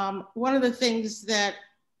one of the things that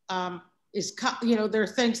is, you know, there are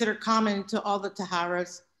things that are common to all the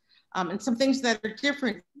Taharahs, and some things that are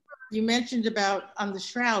different. You mentioned about on the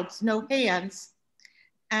shrouds, no hands,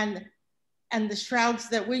 and the shrouds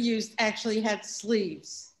that we used actually had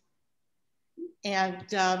sleeves. And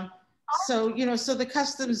so, you know, so the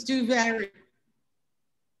customs do vary.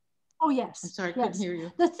 Oh, yes. I'm sorry, I yes. couldn't hear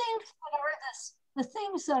you. The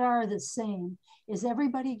things that are the same is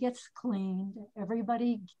everybody gets cleaned,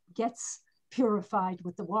 everybody gets purified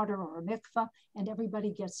with the water or a mikvah, and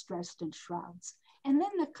everybody gets dressed in shrouds. And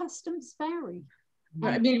then the customs vary.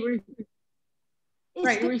 I mean,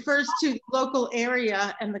 right, it refers to the local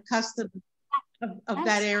area and the custom of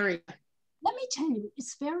that area. Let me tell you,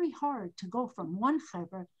 it's very hard to go from one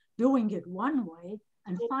chevra doing it one way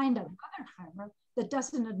and find another chevra that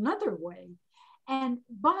does it another way.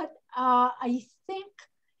 But I think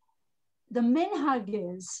the minhag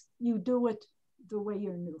is you do it the way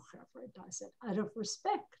your new chevra does it, out of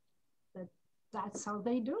respect. That's how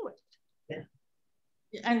they do it.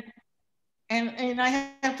 Yeah. And I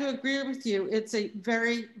have to agree with you. It's a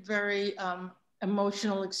very, very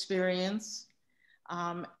emotional experience,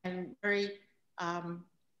 and very,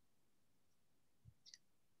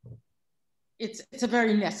 it's a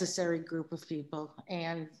very necessary group of people,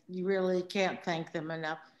 and you really can't thank them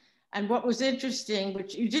enough. And what was interesting,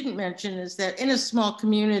 which you didn't mention, is that in a small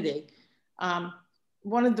community,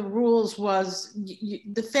 one of the rules was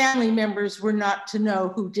the family members were not to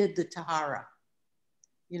know who did the Taharah.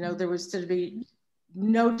 You know, there was to be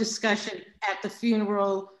no discussion at the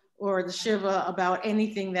funeral or the Shiva about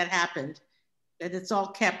anything that happened, that it's all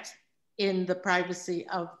kept in the privacy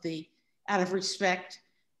of out of respect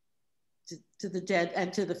to the dead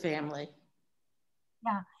and to the family.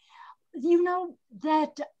 Yeah, you know,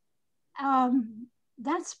 that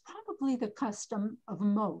that's probably the custom of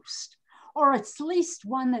most, or at least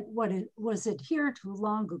one that was adhered to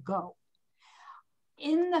long ago.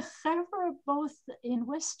 In the chevra, both in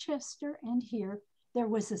Westchester and here, there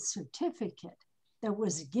was a certificate that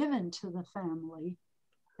was given to the family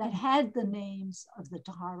that had the names of the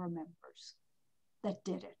Taharah members that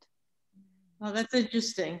did it. Oh, that's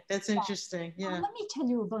interesting. That's interesting. Yeah. Let me tell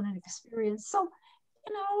you about an experience. So,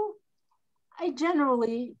 you know, I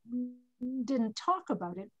generally didn't talk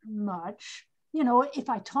about it much. You know, if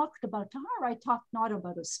I talked about Taharah, I talked not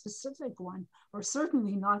about a specific one, or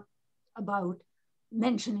certainly not about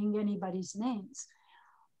mentioning anybody's names.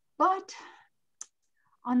 But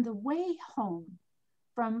on the way home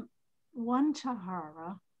from one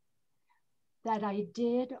Taharah that I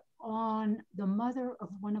did on the mother of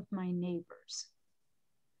one of my neighbors,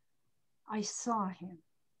 I saw him,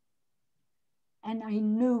 and I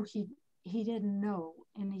knew he didn't know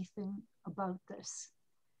anything about this.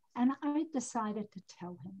 And I decided to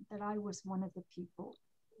tell him that I was one of the people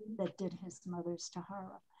that did his mother's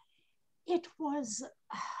Taharah. It was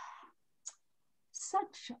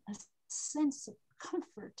such a sense of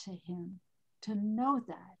comfort to him to know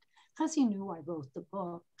that, because he knew I wrote the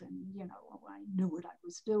book, and, you know, I knew what I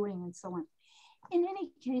was doing and so on. In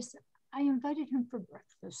any case, I invited him for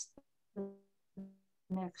breakfast the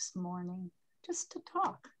next morning just to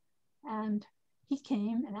talk. And he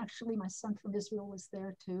came, and actually my son from Israel was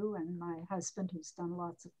there too, and my husband, who's done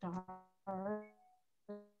lots of Taharah.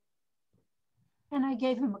 And I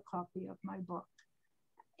gave him a copy of my book.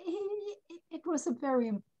 It was a very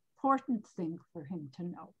important thing for him to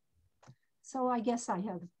know. So I guess I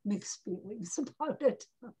have mixed feelings about it,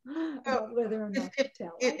 about whether or not to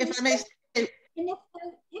tell. If I may say,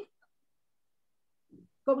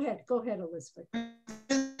 go ahead, Elizabeth.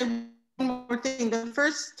 One more thing. The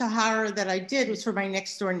first Taharah that I did was for my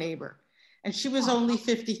next door neighbor, and she was only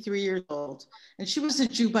 53 years old, and she was a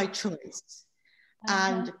Jew by choice.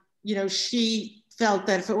 And, you know, she felt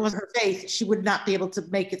that if it wasn't her faith, she would not be able to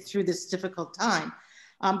make it through this difficult time.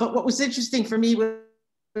 But what was interesting for me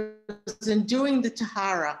was in doing the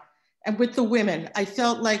Taharah and with the women, I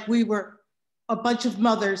felt like we were a bunch of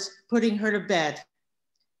mothers putting her to bed.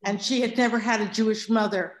 And she had never had a Jewish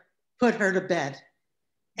mother put her to bed.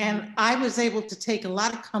 And I was able to take a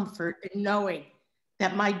lot of comfort in knowing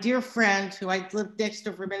that my dear friend, who I'd lived next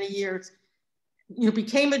to for many years,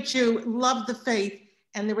 became a Jew, loved the faith,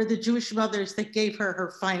 and there were the Jewish mothers that gave her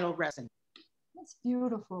her final resting. That's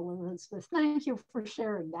beautiful, Elizabeth. Thank you for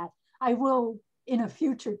sharing that. I will, in a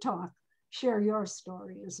future talk, share your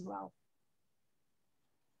story as well.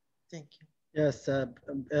 Thank you. Yes,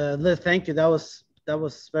 Liz, thank you. That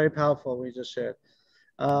was very powerful. We just shared.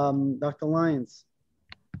 Dr. Lyons.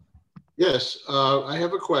 Yes, I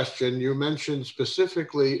have a question. You mentioned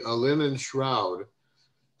specifically a linen shroud.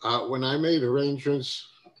 When I made arrangements,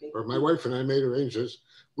 or my wife and I made arrangements,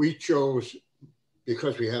 we chose,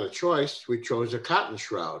 because we had a choice, we chose a cotton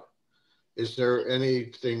shroud. Is there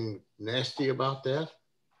anything nasty about that?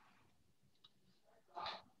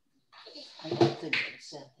 I don't think it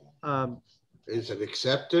said that. Is it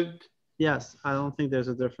accepted? Yes, I don't think there's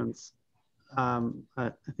a difference.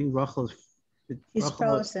 I think Rochel, She's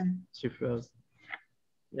frozen. She froze.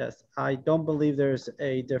 Yes, I don't believe there's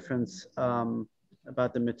a difference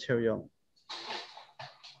about the material.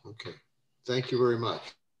 Okay, thank you very much.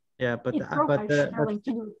 Yeah, but yeah,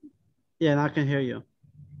 and I can hear you.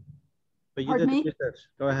 But you did the research.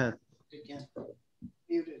 Go ahead. Again.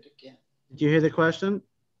 Muted again. Did you hear the question?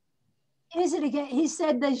 Is it again? He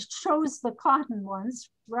said they chose the cotton ones,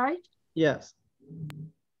 right? Yes.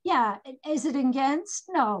 Yeah. Is it against?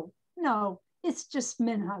 No, no. It's just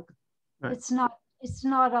minhag. Right. It's not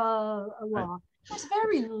a law. Right. There's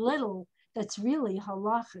very little that's really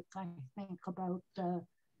halachic, I think, about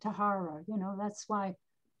Taharah. You know, that's why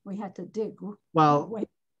we had to dig. Well,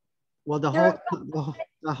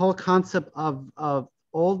 the whole concept of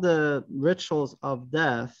all the rituals of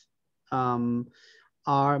death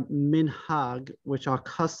are minhag, which are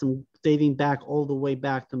custom dating back all the way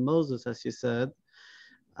back to Moses, as you said.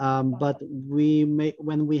 But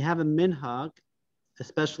when we have a minhag,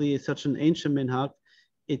 especially such an ancient minhag,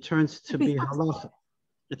 it turns to be halach.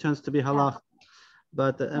 It turns to be halach.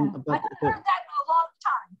 But I've heard that in a long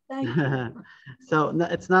time. Thank you. So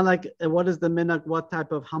it's not like what is the minhag? What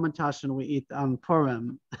type of hamantashen we eat on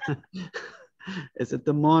Purim? Is it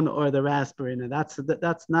the mon or the raspberry? No, that's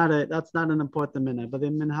not an important minhag. But the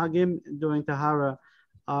minhagim during Tahara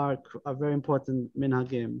are very important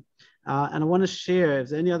minhagim. And I want to share.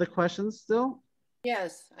 Is there any other questions still?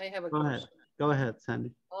 Yes, I have a question. Go ahead,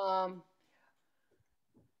 Sandy.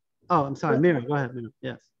 Oh, I'm sorry, Mira. Go ahead, Mira.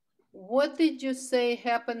 Yes. What did you say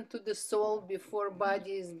happened to the soul before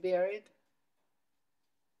body is buried?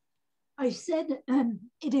 I said,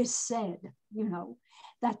 it is said, you know,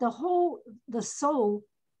 that the soul,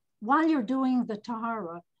 while you're doing the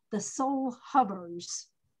Tahara, the soul hovers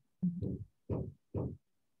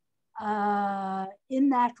in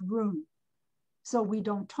that room. So we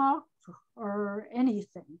don't talk or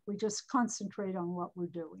anything. We just concentrate on what we're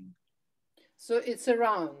doing. So it's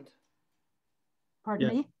around. Pardon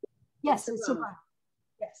me? Yes, it's around.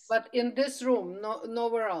 Yes. But in this room,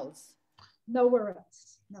 nowhere else? Nowhere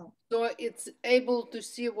else, no. So it's able to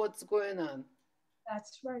see what's going on?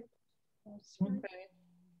 That's right. That's right. Okay.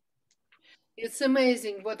 It's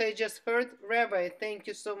amazing what I just heard. Rabbi, thank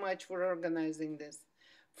you so much for organizing this.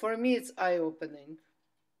 For me, it's eye-opening.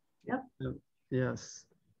 Yep. Yes.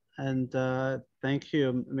 And thank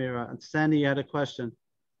you, Mira. And Sandy, you had a question.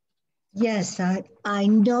 Yes, I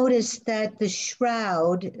noticed that the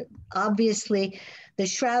shroud, obviously, the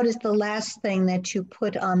shroud is the last thing that you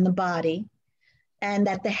put on the body, and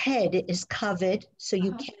that the head is covered so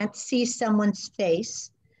you can't see someone's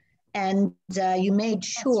face. And you made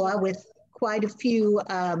sure with quite a few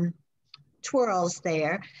twirls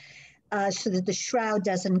there so that the shroud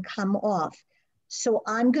doesn't come off. So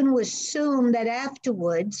I'm going to assume that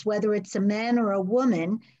afterwards, whether it's a man or a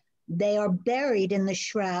woman, they are buried in the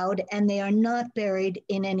shroud and they are not buried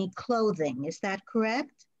in any clothing. Is that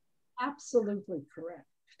correct? Absolutely correct.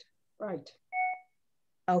 Right.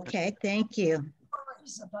 Okay, thank you.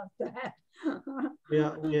 About that.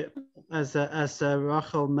 Yeah. As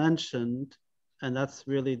Rochel mentioned, and that's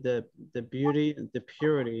really the beauty and the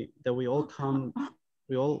purity that we all come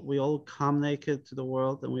naked to the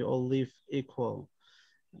world and we all leave equal.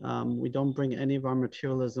 We don't bring any of our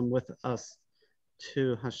materialism with us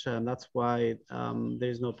to Hashem. That's why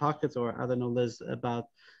there's no pockets, or I don't know, Liz, about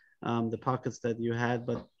the pockets that you had,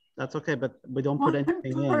 but that's okay. But we don't put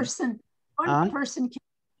anything in. One person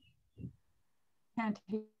can't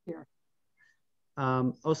hear.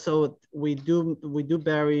 Also, we do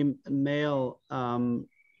bury male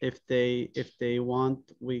if they want.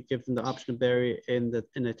 We give them the option to bury in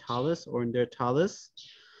a talus or in their talus.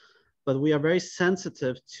 But we are very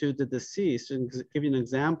sensitive to the deceased. And to give you an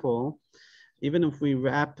example, even if we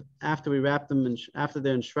after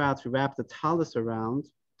they're in shrouds, we wrap the talus around.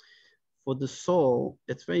 For the soul,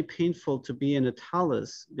 it's very painful to be in a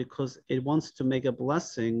talus because it wants to make a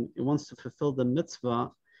blessing. It wants to fulfill the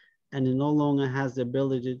mitzvah, and it no longer has the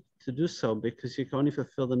ability to do so because you can only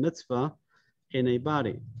fulfill the mitzvah in a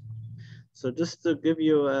body. So just to give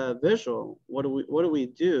you a visual, what do we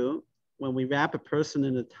do when we wrap a person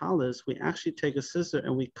in a talus? We actually take a scissor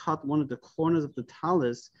and we cut one of the corners of the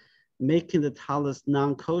talus, making the talus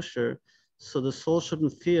non-kosher, so the soul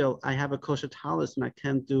shouldn't feel I have a kosher talus and I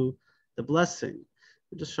can't do the blessing.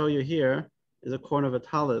 I'll just show you here is a corner of a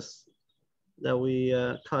talus that we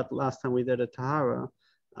cut last time we did a Taharah.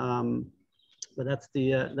 But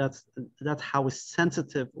that's how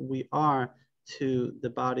sensitive we are to the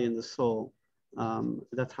body and the soul.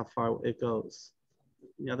 That's how far it goes.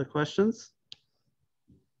 Any other questions?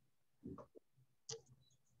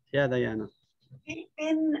 Yeah, Diana.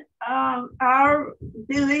 In our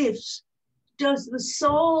beliefs, does the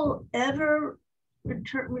soul ever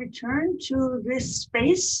return to this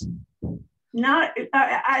space? Not.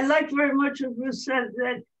 I like very much what Ruth said,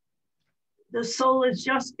 that the soul is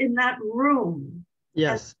just in that room.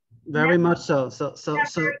 Yes, very much so. So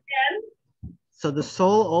the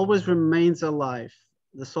soul always remains alive.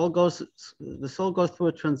 The soul goes through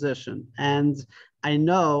a transition, and I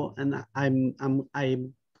know, and I'm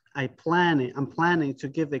planning to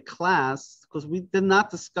give a class, because we did not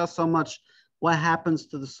discuss so much what happens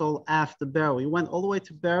to the soul after burial. We went all the way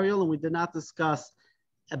to burial, and we did not discuss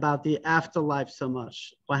about the afterlife so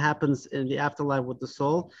much, what happens in the afterlife with the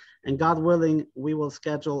soul. And God willing, we will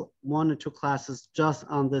schedule 1 or 2 classes just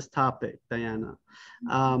on this topic, Diana.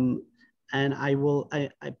 And I'm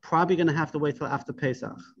probably gonna have to wait till after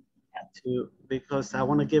Pesach because I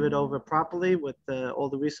wanna give it over properly with all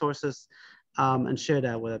the resources and share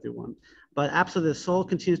that with everyone. But absolutely, the soul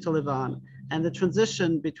continues to live on. And the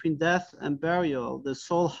transition between death and burial, the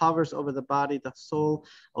soul hovers over the body. The soul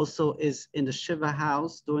also is in the Shiva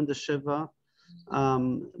house during the Shiva.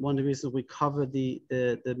 One of the reasons we cover the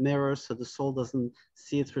mirror so the soul doesn't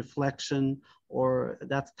see its reflection or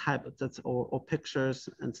or pictures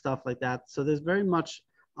and stuff like that. So there's very much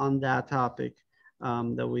on that topic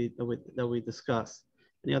that we discuss.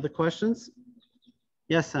 Any other questions?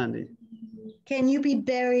 Yes, Sandy. Can you be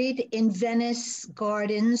buried in Venice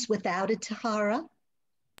Gardens without a Taharah?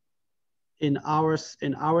 In our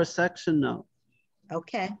section, no.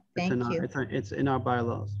 Okay, thank you. It's in our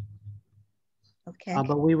bylaws. Okay.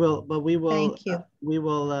 But we will. Thank you. We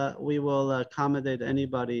will accommodate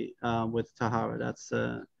anybody with Tahara. That's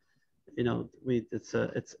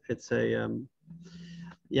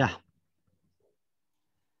yeah.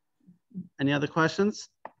 Any other questions?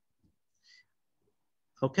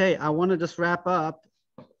 Okay, I want to just wrap up.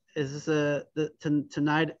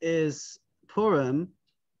 Tonight is Purim.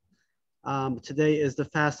 Today is the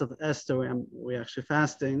fast of Esther. We're actually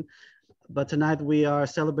fasting, but tonight we are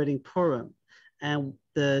celebrating Purim. And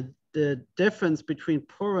the difference between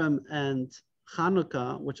Purim and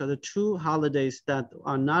Hanukkah, which are the 2 holidays that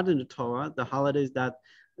are not in the Torah, the holidays that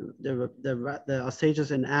the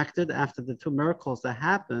sages enacted after the 2 miracles that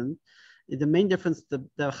happened, the main difference, the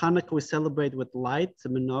Hanukkah we celebrate with light, the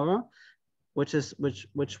menorah, which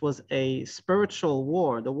was a spiritual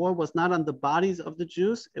war. The war was not on the bodies of the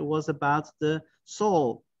Jews, it was about the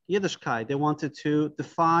soul, Yiddishkeit. They wanted to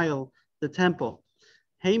defile the temple.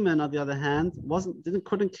 Haman, on the other hand,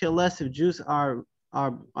 couldn't care less if Jews are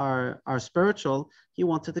spiritual. He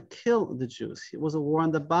wanted to kill the Jews. It was a war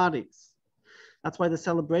on the bodies. That's why the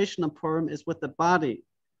celebration of Purim is with the body.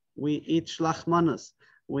 We eat shlach manos.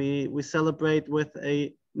 We celebrate with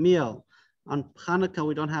a meal. On Hanukkah,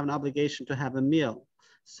 we don't have an obligation to have a meal.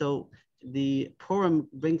 So the Purim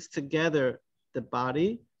brings together the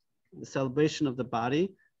body, the celebration of the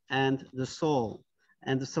body, and the soul,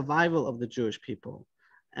 and the survival of the Jewish people.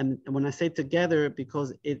 And when I say together,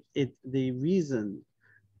 because the reason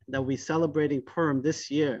that we're celebrating Purim this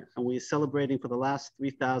year, and we're celebrating for the last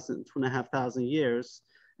 2,500 years,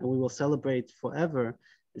 and we will celebrate forever,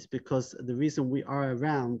 is because the reason we are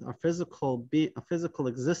around, our physical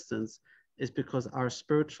existence, is because our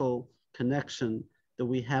spiritual connection that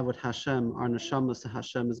we have with Hashem, our neshamas to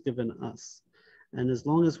Hashem, is given us. And as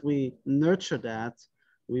long as we nurture that,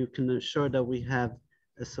 we can ensure that we have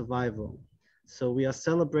a survival. So we are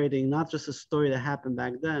celebrating not just a story that happened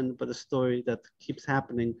back then, but a story that keeps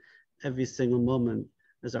happening every single moment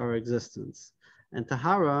as our existence. And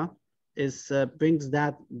Taharah is brings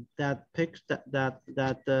that picture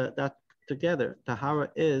that together. Taharah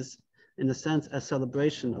is, in a sense, a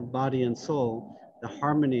celebration of body and soul, the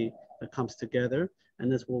harmony that comes together.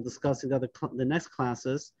 And as we'll discuss in the next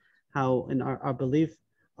classes, how in our belief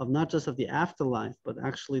of not just of the afterlife, but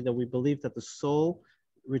actually that we believe that the soul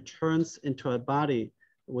returns into a body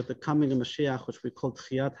with the coming of Mashiach, which we call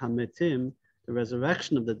Tchiyat HaMetim, the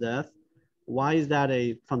resurrection of the death. Why is that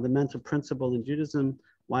a fundamental principle in Judaism?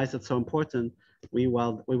 Why is it so important? We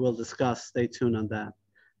will discuss. Stay tuned on that.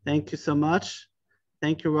 Thank you so much.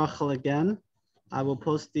 Thank you, Rochel, again. I will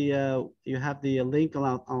post the, you have the link,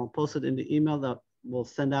 I'll post it in the email that we'll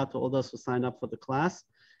send out to all those who sign up for the class.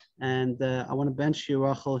 And I want to bench you,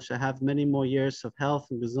 Rochel, to have many more years of health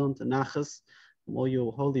and gesund and nachas, all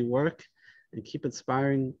your holy work, and keep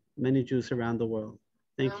inspiring many Jews around the world.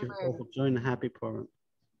 Thank Amen. you all for joining the Happy Purim.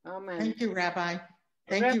 Amen. Thank you, Rabbi.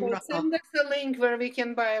 Thank Rabbi, you, Rochel. send us a link where we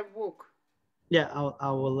can buy a book. Yeah,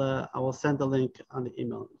 I will send the link on the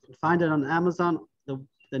email. You can find it on Amazon.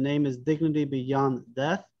 The name is Dignity Beyond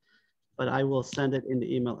Death, but I will send it in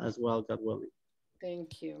the email as well, God willing.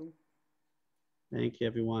 Thank you. Thank you,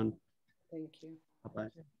 everyone. Thank you. Bye-bye.